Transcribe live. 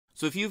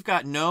So if you've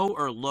got no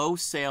or low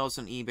sales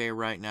on eBay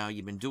right now,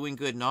 you've been doing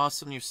good, and all of a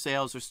sudden your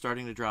sales are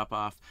starting to drop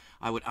off,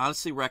 I would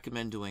honestly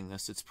recommend doing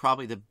this. It's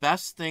probably the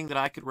best thing that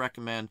I could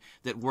recommend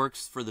that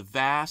works for the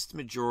vast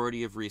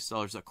majority of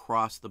resellers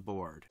across the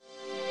board.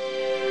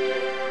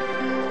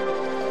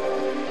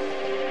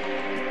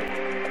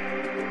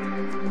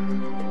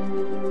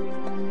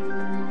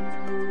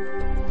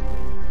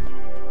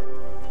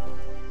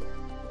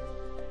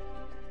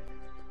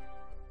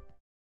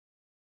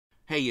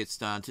 Hey, it's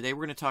Don. Today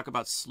we're going to talk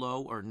about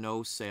slow or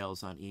no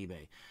sales on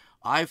eBay.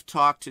 I've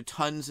talked to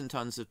tons and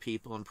tons of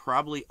people, and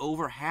probably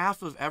over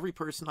half of every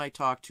person I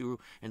talked to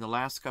in the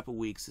last couple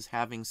weeks is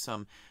having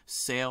some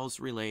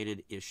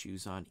sales-related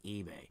issues on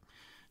eBay.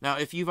 Now,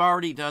 if you've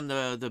already done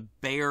the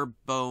bare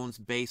bones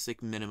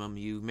basic minimum,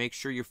 you make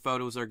sure your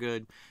photos are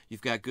good,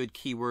 you've got good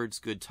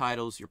keywords, good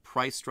titles, your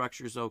price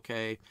structure is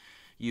okay,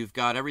 you've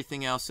got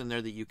everything else in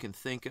there that you can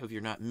think of,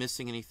 you're not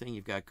missing anything,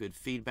 you've got good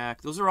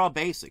feedback. Those are all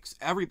basics.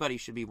 Everybody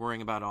should be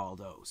worrying about all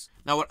those.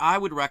 Now, what I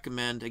would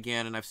recommend,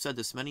 again, and I've said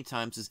this many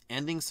times, is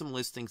ending some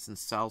listings and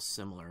sell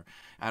similar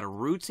at a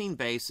routine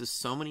basis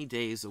so many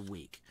days a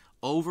week.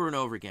 Over and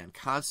over again,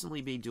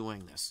 constantly be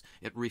doing this.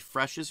 It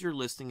refreshes your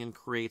listing and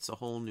creates a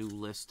whole new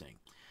listing.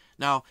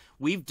 Now,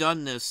 we've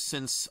done this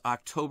since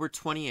October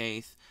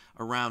 28th,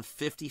 around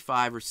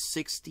 55 or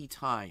 60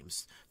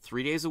 times.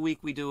 3 days a week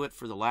we do it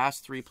for the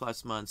last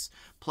 3+ months,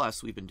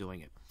 plus we've been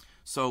doing it.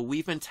 So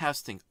we've been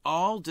testing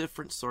all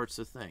different sorts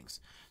of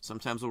things.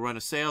 Sometimes we'll run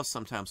a sale,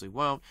 sometimes we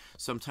won't.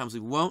 Sometimes we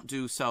won't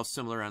do sell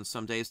similar on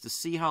some days to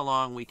see how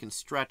long we can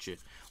stretch it,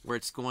 where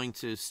it's going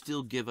to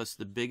still give us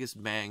the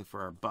biggest bang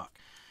for our buck.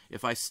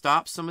 If I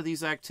stop some of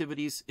these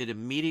activities, it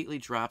immediately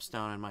drops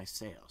down on my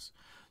sales.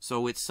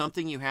 So it's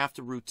something you have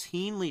to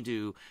routinely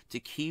do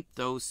to keep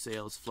those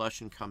sales flush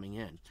and coming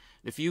in.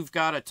 If you've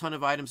got a ton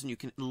of items and you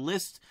can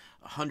list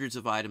hundreds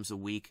of items a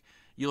week,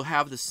 you'll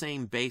have the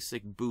same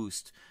basic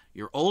boost.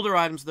 Your older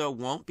items, though,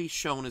 won't be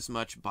shown as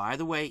much. By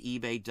the way,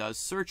 eBay does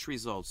search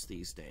results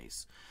these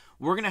days.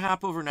 We're going to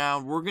hop over now,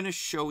 and we're going to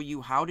show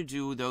you how to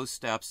do those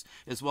steps,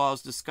 as well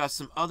as discuss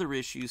some other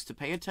issues to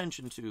pay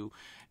attention to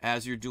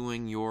as you're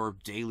doing your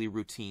daily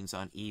routines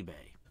on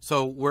eBay.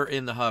 So we're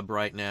in the hub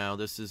right now.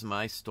 This is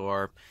my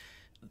store.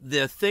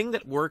 The thing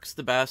that works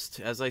the best,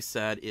 as I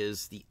said,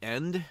 is the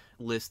end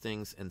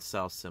listings and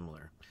sell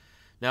similar.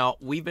 Now,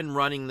 we've been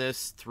running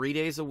this 3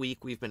 days a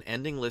week. We've been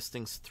ending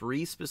listings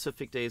 3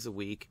 specific days a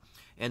week,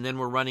 and then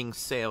we're running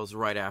sales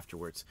right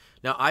afterwards.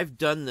 Now, I've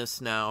done this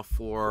now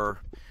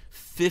for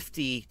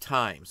 50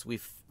 times.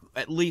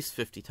 At least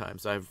 50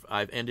 times.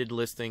 I've ended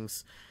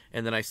listings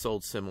and then I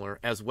sold similar,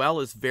 as well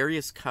as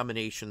various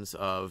combinations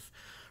of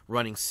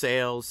running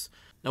sales.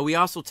 Now, we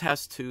also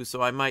test too,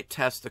 so I might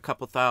test a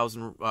couple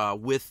thousand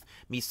with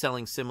me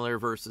selling similar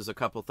versus a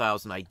couple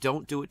thousand I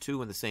don't do it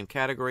to in the same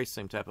category,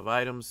 same type of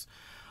items.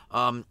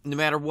 No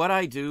matter what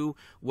I do,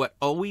 what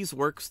always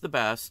works the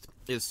best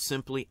is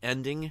simply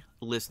ending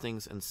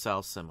listings and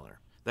sell similar.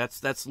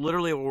 That's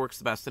literally what works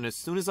the best. And as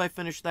soon as I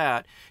finish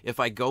that, if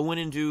I go in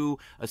and do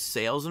a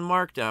sales and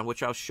markdown,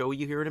 which I'll show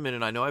you here in a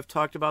minute, I know I've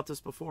talked about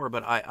this before,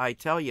 but I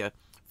tell you,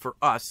 for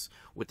us,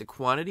 with the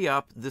quantity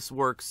up, this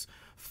works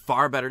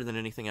far better than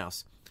anything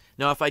else.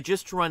 Now, if I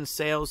just run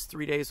sales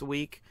 3 days a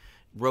week,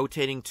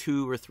 rotating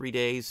 2 or 3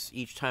 days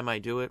each time I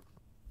do it,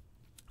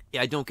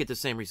 I don't get the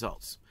same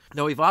results.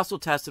 Now, we've also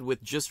tested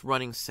with just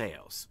running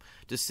sales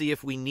to see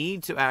if we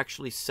need to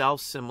actually sell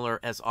similar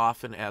as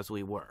often as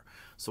we were.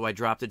 So I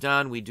dropped it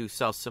down. We do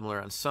sell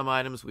similar on some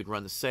items. We'd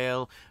run the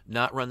sale,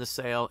 not run the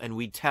sale, and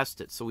we'd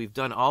test it. So we've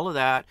done all of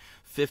that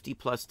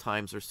 50+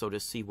 times or so to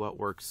see what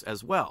works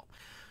as well.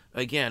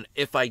 Again,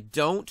 if I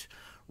don't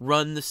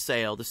run the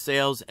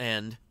sales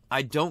end,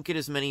 I don't get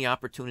as many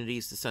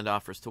opportunities to send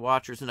offers to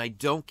watchers, and I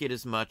don't get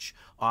as much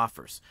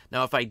offers.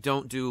 Now, if I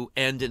don't do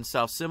end and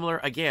sell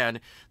similar, again,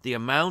 the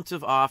amount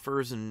of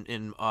offers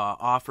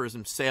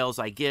and sales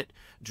I get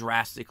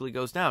drastically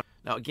goes down.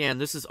 Now, again,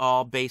 this is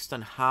all based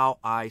on how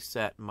I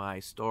set my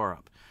store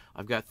up.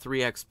 I've got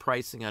 3x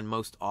pricing on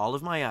most all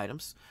of my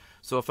items.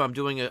 So if I'm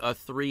doing a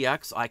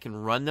 3x, I can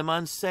run them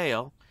on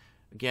sale.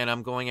 Again,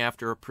 I'm going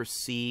after a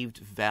perceived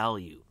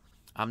value.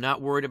 I'm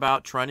not worried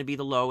about trying to be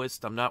the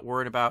lowest. I'm not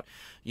worried about,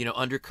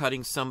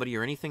 undercutting somebody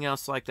or anything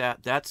else like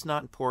that. That's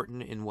not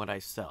important in what I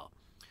sell.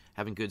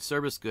 Having good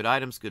service, good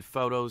items, good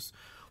photos,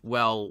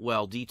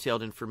 well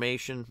detailed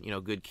information,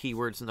 good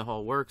keywords and the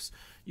whole works.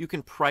 You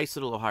can price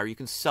it a little higher. You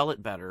can sell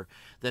it better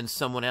than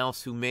someone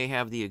else who may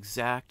have the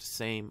exact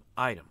same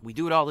item. We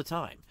do it all the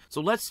time. So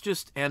let's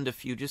just end a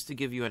few just to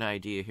give you an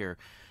idea here.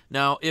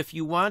 Now, if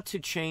you want to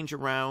change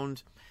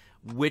around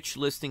which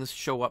listings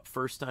show up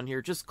first on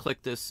here, just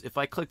click this. If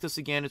I click this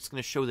again, it's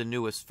going to show the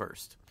newest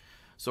first.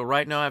 So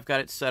right now I've got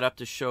it set up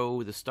to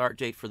show the start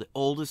date for the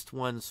oldest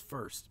ones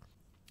first.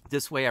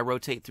 This way I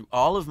rotate through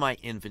all of my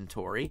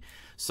inventory,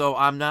 so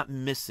I'm not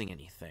missing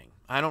anything.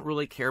 I don't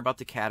really care about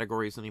the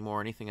categories anymore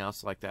or anything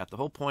else like that. The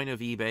whole point of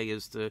eBay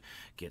is to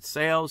get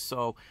sales,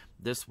 so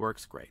this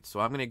works great. So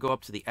I'm going to go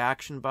up to the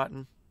action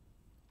button.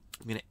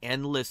 I'm going to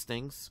end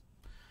listings.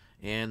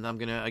 And I'm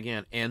going to,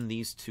 again, end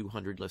these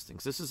 200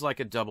 listings. This is like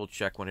a double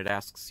check when it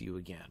asks you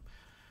again.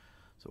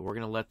 So we're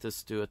going to let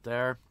this do it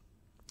there.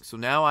 So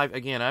now I've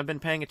been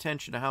paying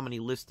attention to how many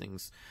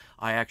listings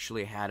I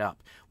actually had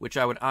up, which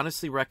I would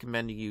honestly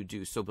recommend you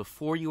do. So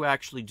before you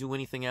actually do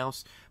anything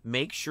else,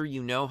 make sure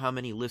you know how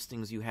many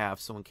listings you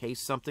have. So in case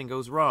something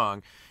goes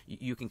wrong,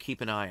 you can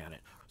keep an eye on it.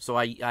 So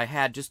I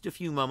had just a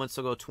few moments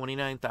ago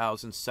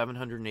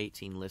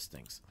 29,718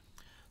 listings.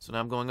 So now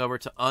I'm going over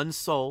to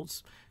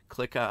unsolds.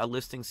 Click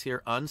listings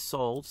here,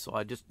 unsold. So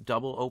I just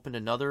double opened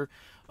another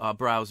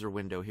browser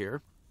window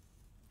here.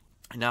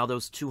 And now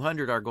those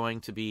 200 are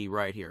going to be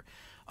right here.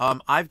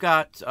 I've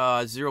got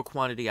 0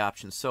 quantity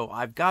options, so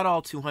I've got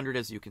all 200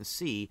 as you can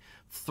see.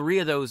 3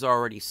 of those are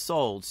already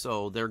sold,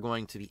 so they're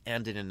going to be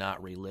ended and not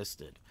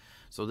relisted.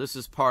 So this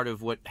is part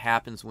of what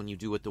happens when you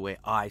do it the way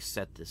I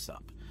set this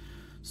up.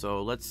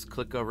 So let's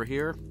click over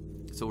here.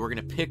 So we're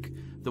going to pick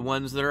the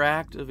ones that are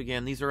active.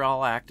 Again, these are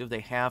all active.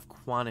 They have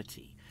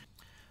quantity.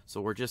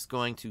 So we're just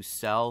going to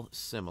sell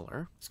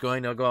similar. It's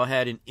going to go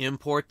ahead and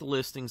import the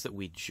listings that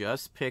we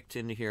just picked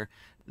into here.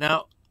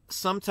 Now,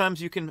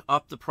 sometimes you can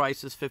up the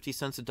prices 50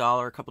 cents a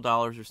dollar, a couple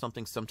dollars or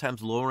something,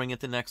 sometimes lowering it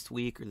the next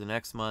week or the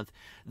next month.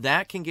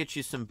 That can get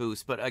you some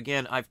boost. But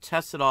again, I've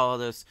tested all of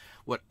this.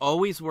 What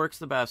always works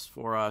the best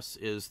for us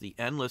is the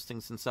end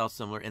listings and sell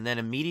similar, and then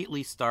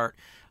immediately start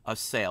a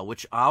sale,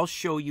 which I'll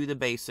show you the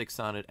basics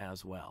on it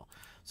as well.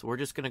 So we're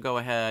just going to go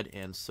ahead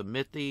and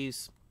submit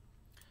these.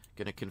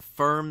 Going to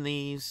confirm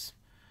these.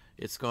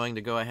 It's going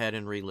to go ahead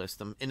and relist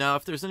them. And now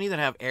if there's any that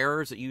have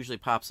errors, it usually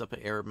pops up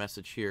an error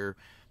message here.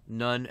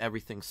 None,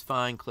 everything's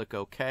fine. Click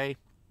OK.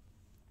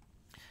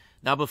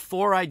 Now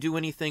before I do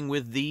anything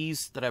with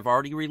these that I've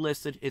already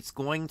relisted, it's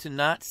going to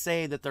not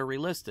say that they're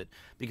relisted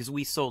because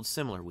we sold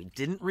similar. We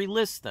didn't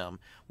relist them,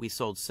 we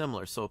sold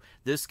similar. So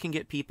this can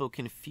get people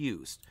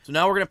confused. So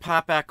now we're going to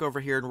pop back over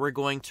here and we're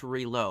going to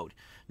reload.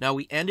 Now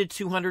we ended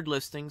 200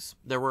 listings.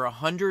 There were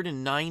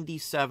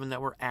 197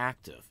 that were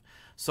active.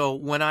 So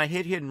when I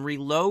hit and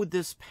reload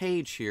this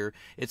page here,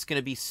 it's going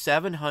to be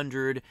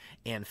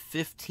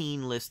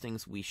 715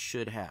 listings we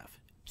should have.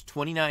 It's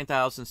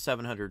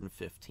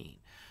 29,715.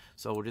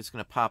 So we're just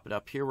going to pop it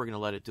up here. We're going to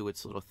let it do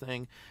its little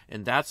thing.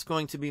 And that's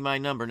going to be my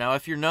number. Now,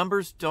 if your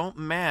numbers don't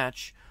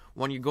match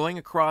when you're going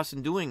across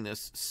and doing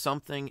this,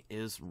 something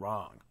is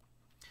wrong.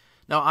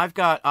 Now, I've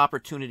got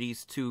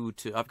opportunities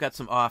I've got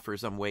some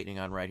offers I'm waiting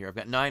on right here. I've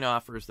got 9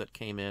 offers that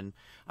came in.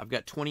 I've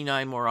got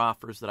 29 more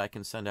offers that I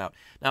can send out.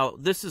 Now,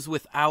 this is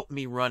without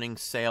me running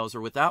sales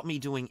or without me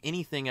doing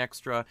anything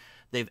extra.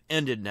 They've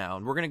ended now,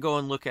 and we're going to go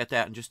and look at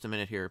that in just a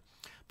minute here.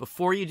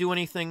 Before you do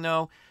anything,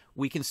 though,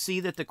 we can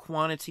see that the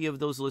quantity of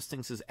those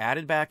listings is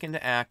added back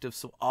into active.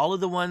 So all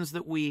of the ones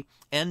that we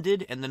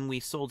ended and then we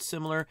sold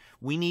similar,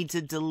 we need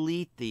to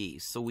delete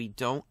these so we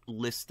don't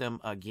list them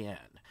again.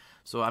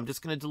 So I'm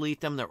just going to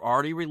delete them. They're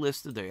already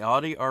relisted. They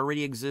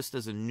already exist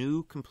as a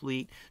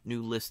complete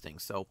new listing.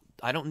 So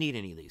I don't need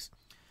any of these.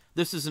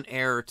 This is an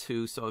error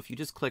too. So if you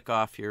just click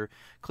off here,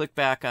 click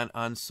back on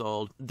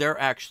unsold, they're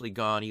actually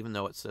gone even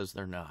though it says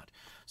they're not.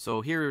 So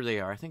here they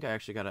are. I think I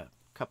actually got a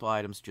couple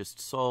items just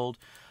sold.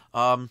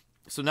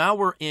 So now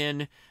we're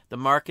in the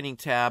marketing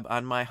tab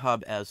on my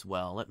hub as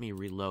well. Let me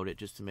reload it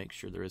just to make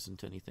sure there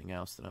isn't anything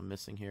else that I'm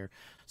missing here.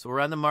 So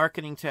we're on the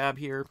marketing tab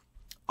here.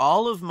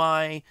 All of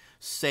my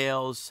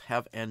sales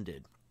have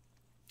ended.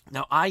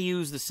 Now, I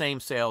use the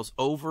same sales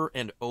over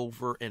and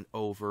over and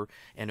over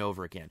and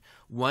over again.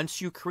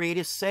 Once you create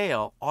a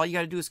sale, all you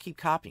got to do is keep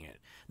copying it.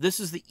 This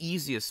is the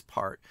easiest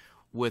part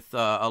with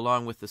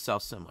along with the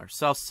sell similar.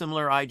 Sell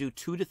similar, I do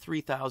 2,000 to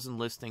 3,000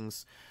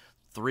 listings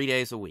 3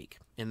 days a week.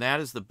 And that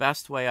is the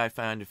best way I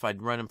found. If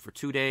I'd run them for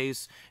 2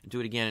 days,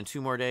 do it again in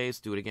 2 more days,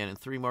 do it again in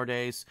 3 more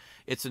days,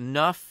 it's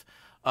enough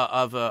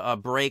of a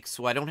break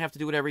so I don't have to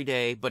do it every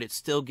day, but it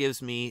still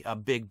gives me a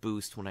big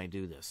boost when I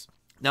do this.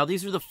 Now,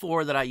 these are the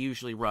 4 that I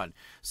usually run.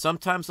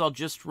 Sometimes I'll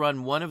just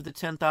run one of the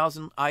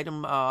 10,000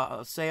 item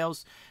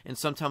sales, and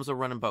sometimes I'll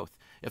run them both.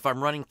 If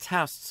I'm running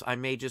tests, I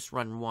may just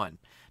run one.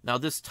 Now,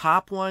 this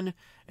top one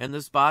and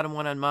this bottom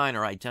one on mine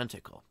are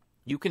identical.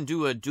 You can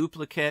do a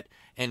duplicate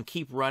and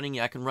keep running.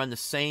 I can run the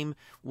same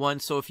one.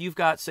 So if you've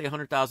got, say,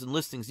 100,000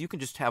 listings, you can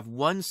just have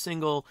one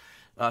single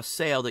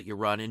sale that you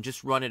run and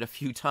just run it a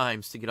few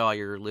times to get all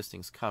your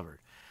listings covered.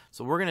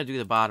 So we're going to do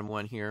the bottom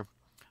one here.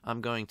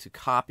 I'm going to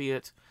copy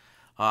it.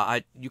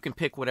 You can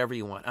pick whatever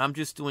you want. I'm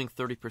just doing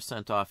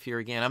 30% off here.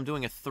 Again, I'm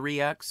doing a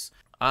 3x.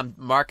 I'm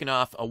marking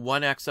off a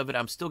 1x of it.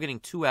 I'm still getting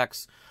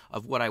 2x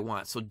of what I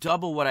want. So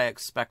double what I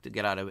expect to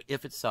get out of it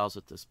if it sells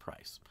at this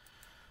price.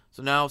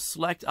 So now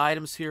select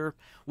items here.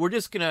 We're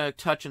just going to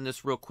touch on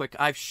this real quick.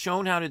 I've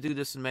shown how to do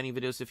this in many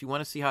videos. If you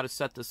want to see how to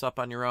set this up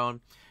on your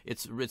own,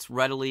 it's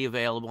readily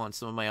available on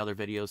some of my other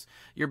videos.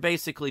 You're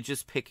basically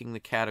just picking the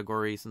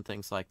categories and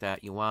things like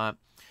that you want.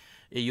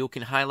 You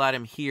can highlight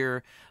them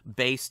here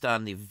based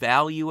on the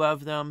value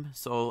of them.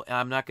 So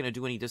I'm not going to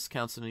do any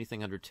discounts on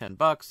anything under 10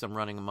 bucks. I'm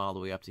running them all the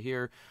way up to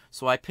here.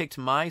 So I picked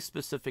my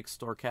specific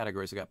store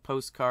categories. I got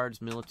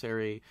postcards,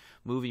 military,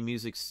 movie,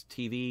 music,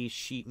 TV,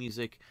 sheet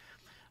music.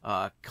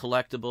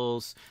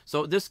 collectibles.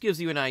 So this gives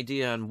you an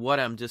idea on what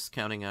I'm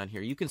discounting on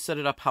here. You can set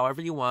it up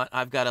however you want.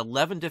 I've got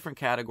 11 different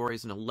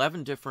categories and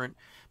 11 different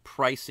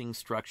pricing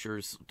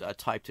structures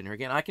typed in here.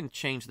 Again, I can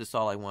change this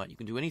all I want. You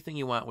can do anything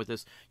you want with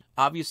this.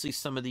 Obviously,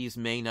 some of these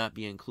may not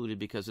be included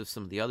because of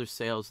some of the other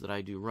sales that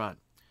I do run.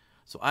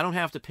 So I don't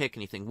have to pick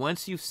anything.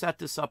 Once you've set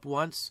this up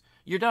once,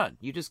 you're done.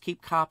 You just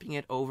keep copying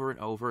it over and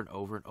over and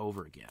over and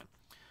over again.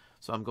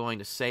 So I'm going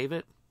to save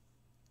it.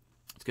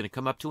 It's going to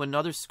come up to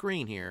another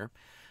screen here.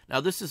 Now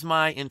this is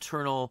my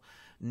internal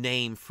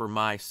name for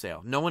my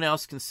sale. No one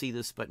else can see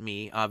this but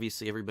me.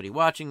 Obviously everybody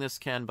watching this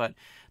can, but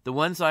the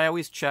ones I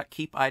always check,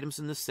 keep items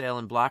in the sale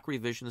and block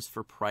revisions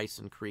for price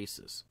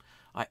increases.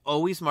 I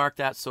always mark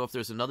that, so if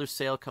there's another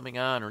sale coming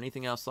on or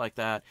anything else like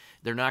that,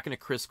 they're not going to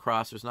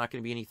crisscross. There's not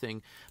going to be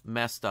anything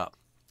messed up.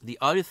 The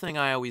other thing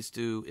I always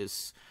do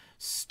is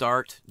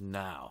start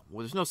now.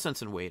 Well, there's no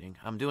sense in waiting.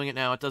 I'm doing it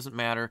now. It doesn't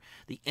matter.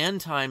 The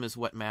end time is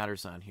what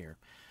matters on here.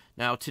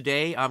 Now,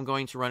 today I'm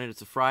going to run it.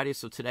 It's a Friday,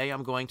 so today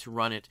I'm going to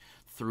run it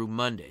through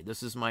Monday.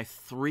 This is my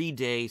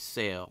 3-day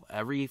sale.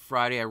 Every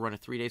Friday I run a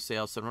 3-day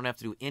sale, so I don't have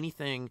to do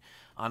anything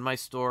on my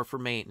store for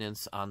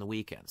maintenance on the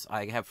weekends.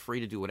 I have free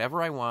to do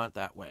whatever I want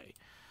that way.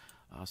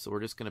 So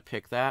we're just going to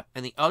pick that.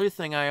 And the other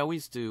thing I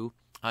always do,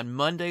 on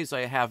Mondays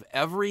I have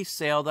every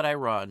sale that I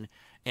run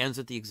ends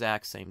at the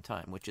exact same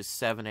time, which is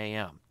 7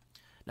 a.m.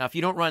 Now, if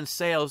you don't run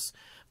sales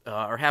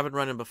or haven't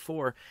run them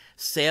before,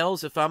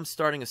 sales, if I'm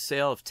starting a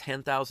sale of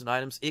 10,000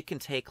 items, it can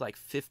take like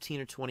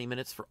 15 or 20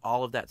 minutes for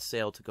all of that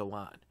sale to go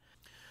on.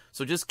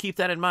 So just keep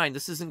that in mind.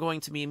 This isn't going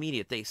to be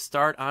immediate. They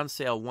start on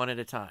sale one at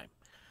a time.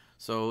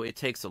 So it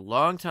takes a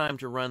long time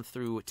to run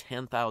through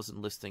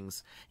 10,000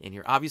 listings in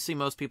here. Obviously,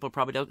 most people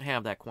probably don't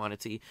have that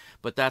quantity,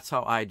 but that's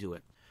how I do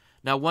it.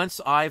 Now, once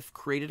I've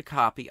created a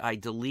copy, I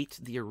delete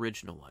the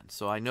original one.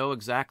 So I know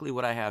exactly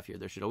what I have here.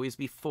 There should always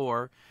be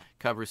 4,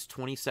 covers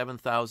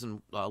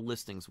 27,000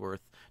 listings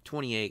worth,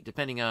 28,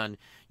 depending on,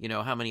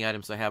 how many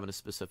items I have in a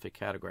specific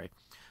category.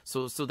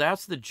 So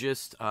that's the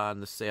gist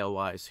on the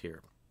sale-wise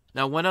here.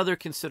 Now, one other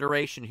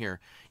consideration here.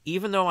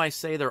 Even though I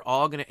say they're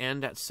all going to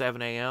end at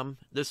 7 a.m.,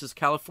 this is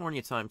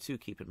California time too,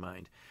 keep in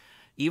mind.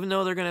 Even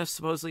though they're going to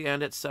supposedly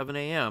end at 7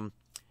 a.m.,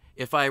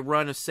 if I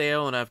run a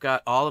sale and I've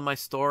got all of my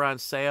store on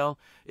sale,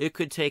 it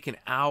could take an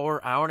hour,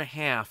 hour and a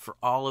half for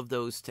all of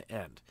those to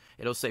end.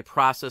 It'll say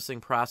processing,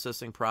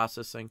 processing,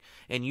 processing,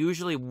 and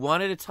usually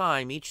one at a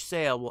time, each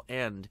sale will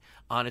end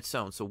on its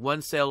own. So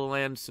one sale will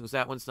end, as soon as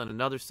that one's done,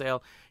 another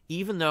sale,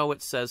 even though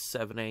it says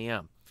 7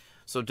 a.m.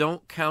 So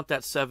don't count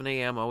that 7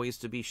 a.m. always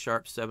to be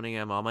sharp 7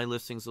 a.m. All my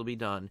listings will be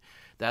done.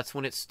 That's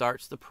when it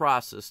starts the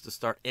process to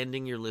start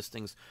ending your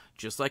listings,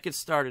 just like it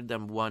started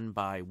them one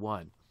by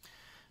one.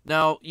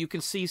 Now, you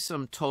can see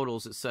some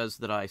totals it says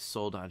that I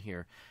sold on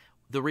here.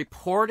 The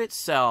report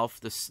itself,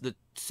 the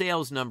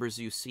sales numbers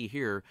you see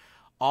here,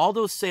 all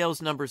those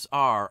sales numbers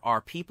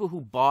are people who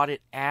bought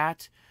it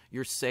at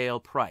your sale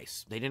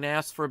price. They didn't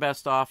ask for a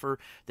best offer.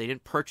 They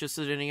didn't purchase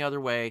it any other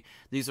way.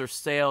 These are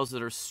sales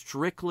that are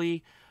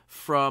strictly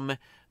from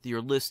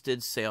your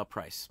listed sale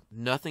price.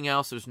 Nothing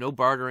else. There's no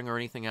bartering or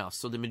anything else.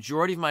 So the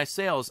majority of my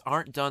sales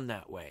aren't done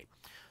that way.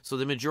 So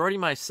the majority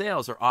of my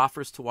sales are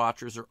offers to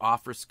watchers or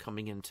offers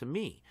coming into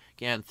me.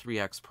 Again,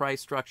 3x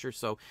price structure,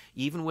 so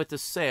even with the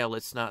sale,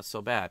 it's not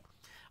so bad.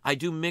 I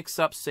do mix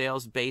up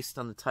sales based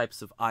on the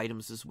types of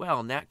items as well,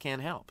 and that can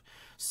help.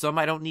 Some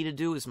I don't need to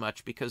do as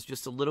much because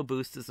just a little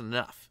boost is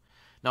enough.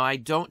 Now, I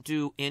don't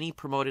do any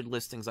promoted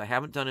listings. I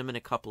haven't done them in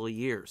a couple of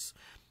years.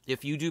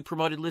 If you do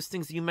promoted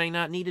listings, you may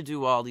not need to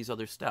do all these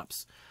other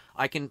steps.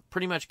 I can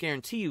pretty much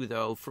guarantee you,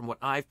 though, from what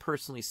I've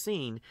personally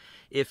seen,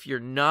 if you're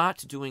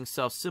not doing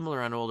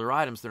self-similar on older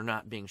items, they're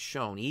not being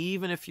shown,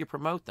 even if you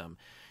promote them.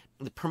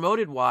 The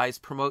promoted-wise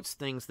promotes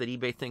things that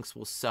eBay thinks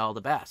will sell the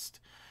best.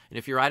 And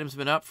if your item's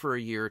been up for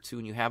a year or two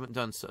and you haven't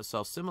done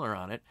self-similar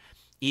on it,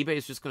 eBay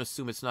is just going to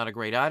assume it's not a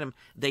great item.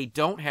 They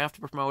don't have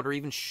to promote or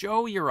even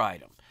show your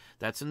item.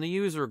 That's in the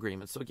user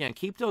agreement. So again,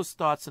 keep those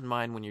thoughts in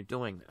mind when you're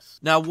doing this.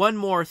 Now, one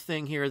more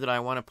thing here that I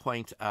want to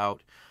point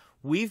out.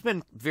 We've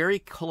been very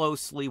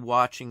closely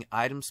watching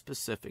item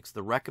specifics,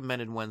 the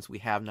recommended ones we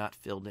have not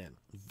filled in.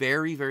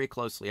 Very, very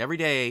closely. Every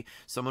day,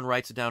 someone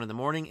writes it down in the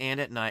morning and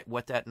at night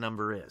what that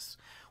number is.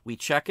 We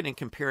check it and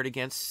compare it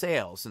against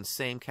sales in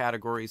same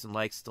categories and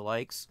likes to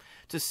likes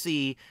to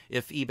see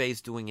if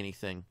eBay's doing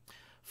anything.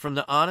 From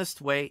the honest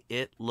way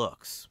it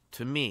looks,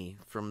 to me,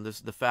 from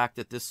the fact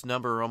that this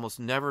number almost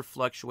never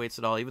fluctuates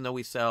at all, even though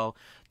we sell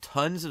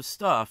tons of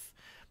stuff,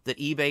 that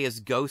eBay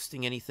is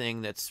ghosting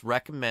anything that's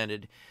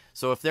recommended.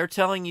 So if they're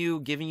telling you,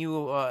 giving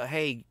you,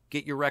 hey,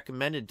 get your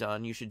recommended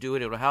done, you should do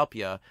it, it'll help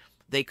you,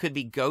 they could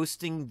be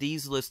ghosting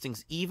these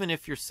listings even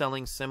if you're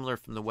selling similar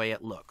from the way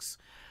it looks.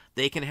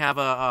 They can have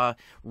a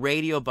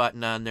radio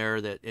button on there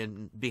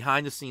that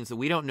behind the scenes that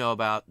we don't know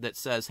about that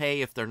says,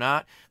 hey, if they're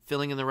not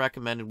filling in the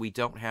recommended, we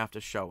don't have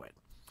to show it.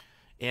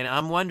 And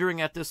I'm wondering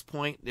at this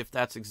point if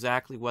that's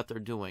exactly what they're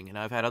doing. And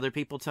I've had other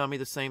people tell me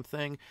the same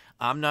thing.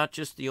 I'm not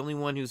just the only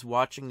one who's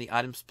watching the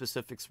item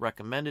specifics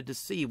recommended to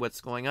see what's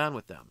going on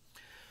with them.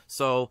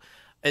 So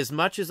as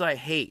much as I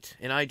hate,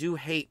 and I do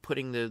hate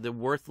putting the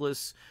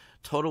worthless,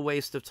 total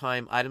waste of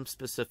time item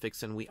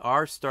specifics, and we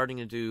are starting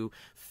to do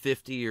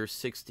 50 or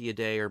 60 a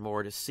day or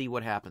more to see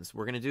what happens.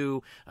 We're going to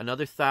do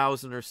another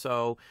 1,000 or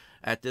so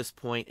at this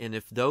point, and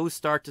if those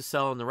start to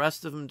sell and the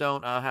rest of them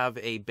don't, I'll have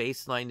a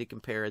baseline to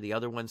compare the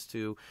other ones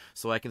to,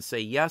 so I can say,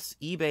 yes,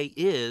 eBay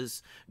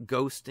is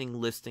ghosting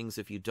listings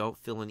if you don't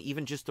fill in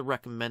even just the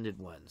recommended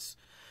ones.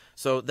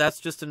 So that's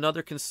just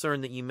another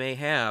concern that you may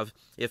have.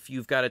 If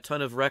you've got a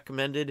ton of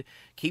recommended,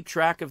 keep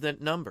track of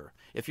that number.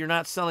 If you're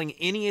not selling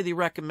any of the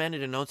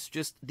recommended and it's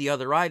just the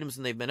other items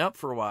and they've been up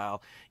for a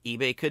while,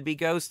 eBay could be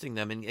ghosting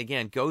them. And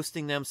again,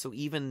 ghosting them so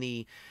even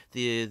the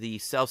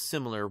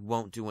self-similar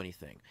won't do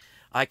anything.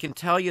 I can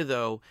tell you,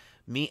 though,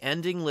 me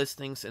ending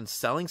listings and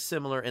selling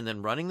similar and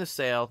then running the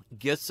sale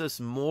gets us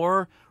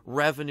more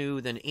revenue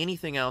than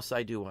anything else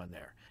I do on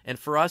there. And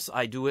for us,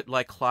 I do it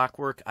like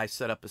clockwork. I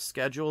set up a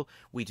schedule.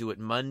 We do it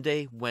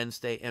Monday,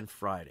 Wednesday, and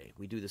Friday.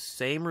 We do the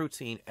same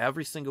routine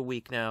every single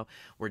week now.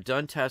 We're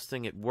done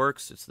testing. It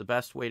works. It's the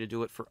best way to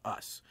do it for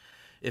us.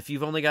 If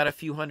you've only got a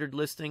few hundred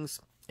listings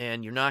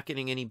and you're not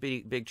getting any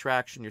big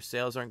traction, your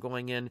sales aren't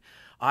going in,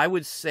 I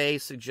would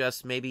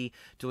suggest maybe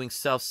doing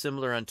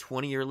self-similar on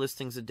 20 of your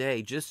listings a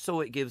day, just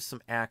so it gives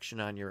some action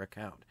on your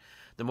account.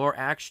 The more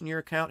action your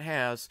account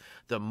has,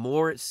 the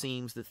more it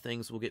seems that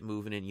things will get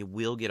moving and you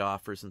will get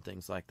offers and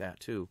things like that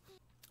too.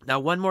 Now,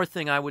 one more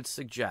thing I would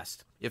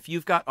suggest. If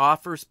you've got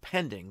offers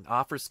pending,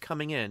 offers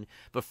coming in,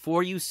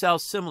 before you sell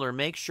similar,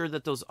 make sure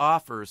that those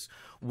offers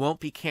won't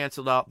be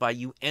canceled out by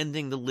you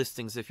ending the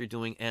listings if you're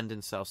doing end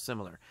and sell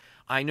similar.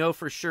 I know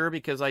for sure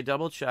because I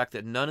double-checked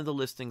that none of the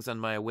listings on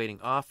my awaiting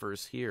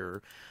offers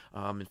here,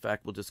 in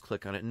fact, we'll just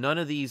click on it, none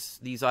of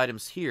these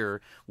items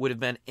here would have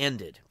been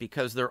ended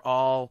because they're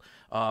all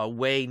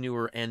way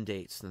newer end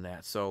dates than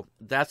that. So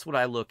that's what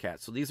I look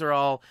at. So these are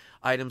all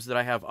items that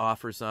I have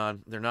offers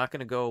on. They're not going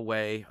to go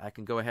away. I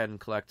can go ahead and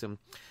collect them.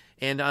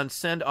 And on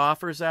send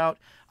offers out,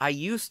 I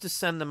used to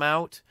send them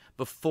out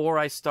before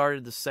I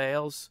started the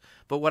sales.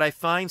 But what I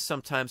find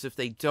sometimes, if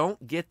they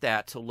don't get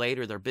that till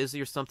later, they're busy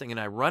or something, and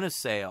I run a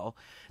sale,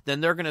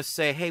 then they're going to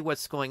say, hey,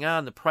 what's going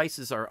on? The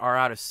prices are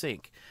out of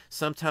sync.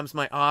 Sometimes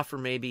my offer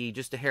may be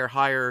just a hair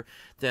higher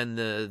than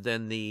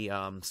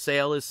the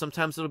sale is.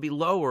 Sometimes it'll be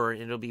lower,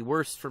 and it'll be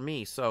worse for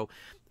me. So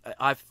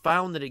I've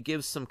found that it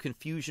gives some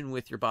confusion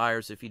with your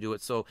buyers if you do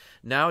it. So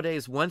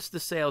nowadays, once the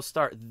sales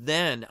start,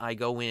 then I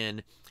go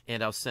in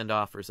and I'll send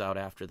offers out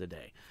after the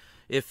day.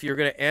 If you're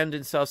going to end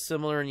and sell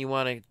similar and you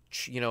want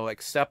to,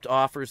 accept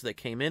offers that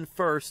came in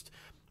first,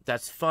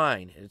 that's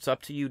fine. It's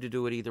up to you to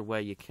do it either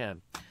way you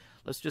can.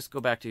 Let's just go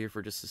back to here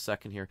for just a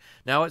second here.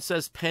 Now it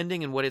says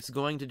pending, and what it's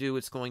going to do,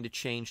 it's going to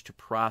change to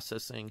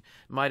processing.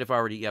 Might have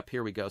already, yep,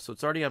 here we go. So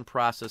it's already on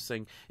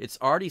processing. It's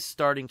already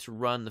starting to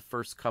run the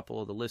first couple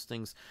of the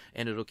listings,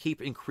 and it'll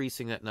keep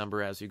increasing that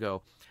number as you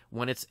go.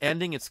 When it's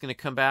ending, it's going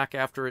to come back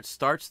after it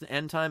starts the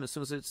end time. As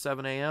soon as it's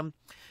 7 a.m.,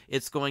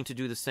 it's going to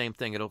do the same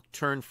thing. It'll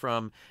turn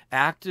from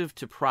active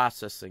to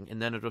processing, and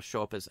then it'll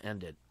show up as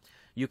ended.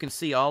 You can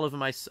see all of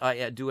them, I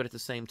do it at the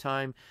same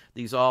time.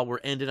 These all were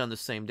ended on the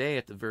same day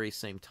at the very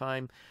same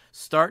time.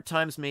 Start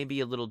times may be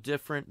a little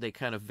different. They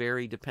kind of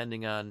vary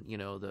depending on,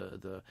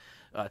 the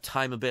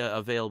time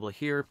available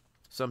here.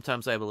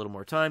 Sometimes I have a little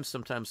more time.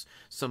 Sometimes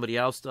somebody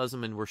else does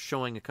them, and we're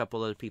showing a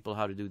couple other people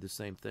how to do the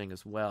same thing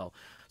as well.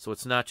 So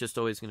it's not just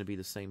always going to be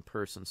the same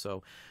person.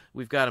 So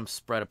we've got them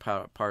spread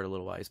apart a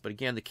little ways. But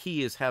again, the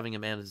key is having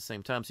them end at the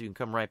same time so you can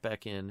come right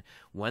back in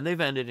when they've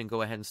ended and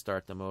go ahead and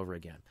start them over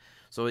again.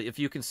 So if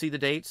you can see the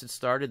dates, it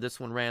started. This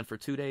one ran for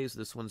 2 days.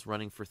 This one's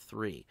running for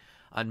 3.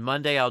 On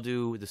Monday, I'll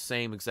do the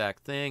same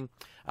exact thing.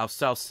 I'll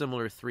sell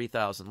similar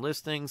 3,000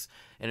 listings.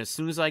 And as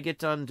soon as I get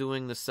done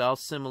doing the sell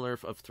similar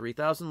of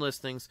 3,000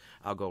 listings,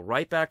 I'll go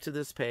right back to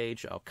this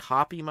page. I'll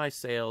copy my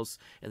sales,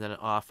 and then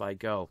off I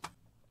go.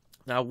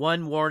 Now,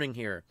 one warning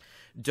here.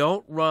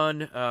 Don't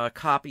run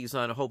copies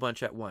on a whole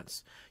bunch at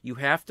once. You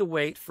have to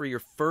wait for your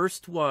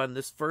first one.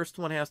 This first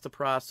one has to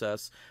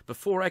process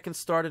before I can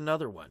start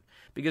another one.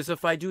 Because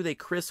if I do, they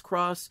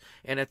crisscross,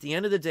 and at the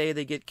end of the day,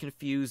 they get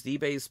confused.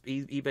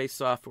 eBay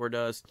software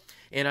does,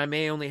 and I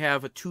may only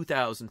have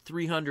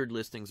 2,300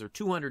 listings or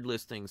 200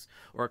 listings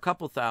or a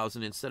couple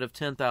thousand instead of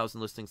 10,000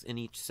 listings in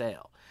each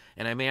sale.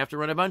 And I may have to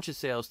run a bunch of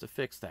sales to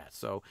fix that.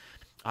 So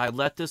I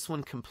let this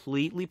one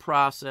completely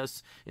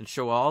process and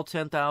show all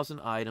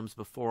 10,000 items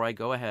before I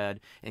go ahead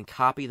and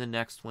copy the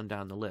next one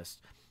down the list.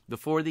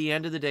 Before the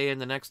end of the day in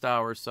the next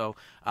hour or so,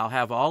 I'll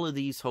have all of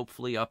these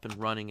hopefully up and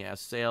running as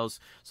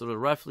sales. So it'll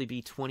roughly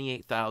be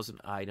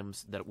 28,000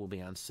 items that will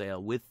be on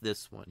sale with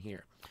this one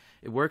here.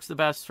 It works the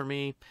best for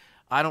me.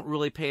 I don't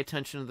really pay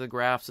attention to the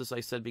graphs, as I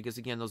said, because,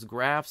 again, those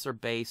graphs are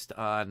based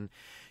on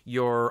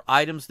your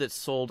items that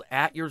sold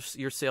at your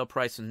sale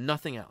price and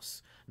nothing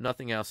else.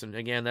 Nothing else. And,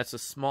 again, that's a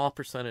small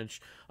percentage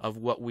of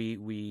what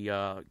we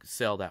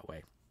sell that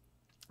way.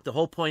 The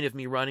whole point of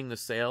me running the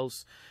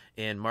sales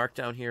and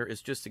markdown here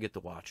is just to get the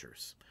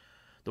watchers.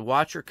 The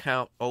watcher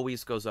count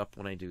always goes up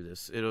when I do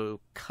this.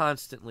 It'll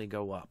constantly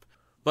go up.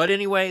 But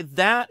anyway,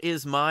 that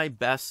is my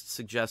best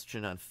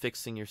suggestion on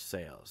fixing your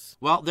sails.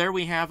 Well, there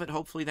we have it.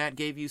 Hopefully that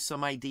gave you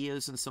some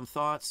ideas and some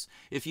thoughts.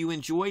 If you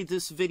enjoyed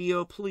this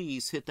video,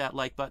 please hit that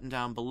like button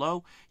down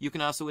below. You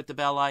can also hit the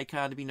bell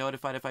icon to be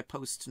notified if I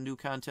post new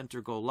content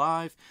or go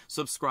live.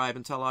 Subscribe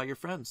and tell all your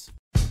friends.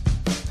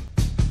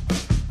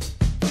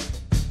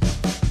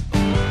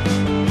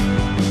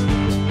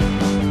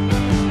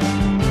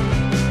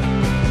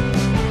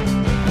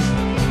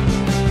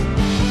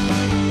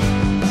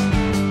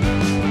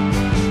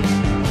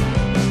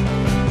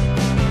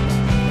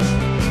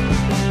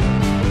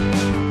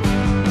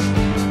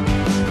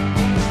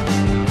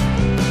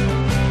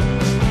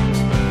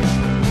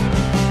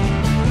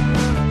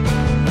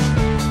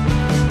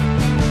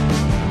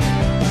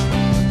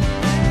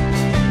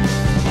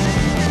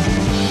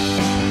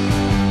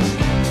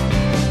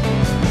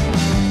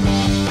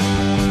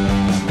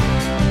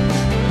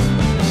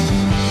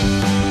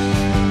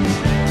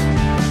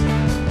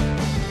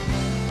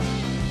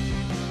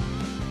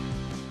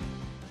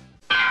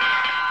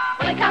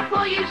 Wake up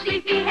all you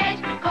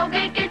sleepyheads,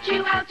 Colgate gets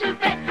you out of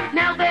bed.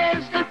 Now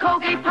there's the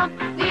Colgate pump,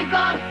 we've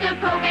got the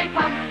Colgate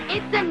pump.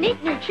 It's a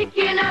neat new trick,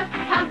 you know,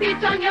 pump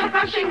it on your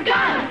brush and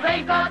go.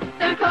 They got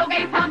the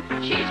Colgate pump,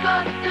 she's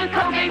got the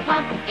Colgate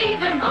pump.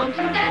 Even moms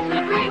and dads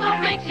agree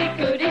what makes it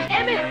good is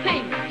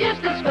MFP.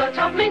 Just a spot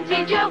of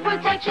minty gel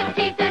protection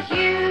teeth as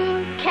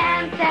you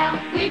can tell.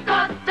 We've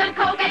got the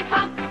Colgate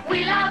pump,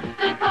 we love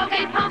the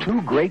Colgate pump.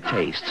 Two great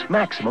tastes,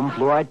 maximum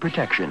fluoride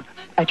protection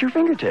at your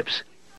fingertips.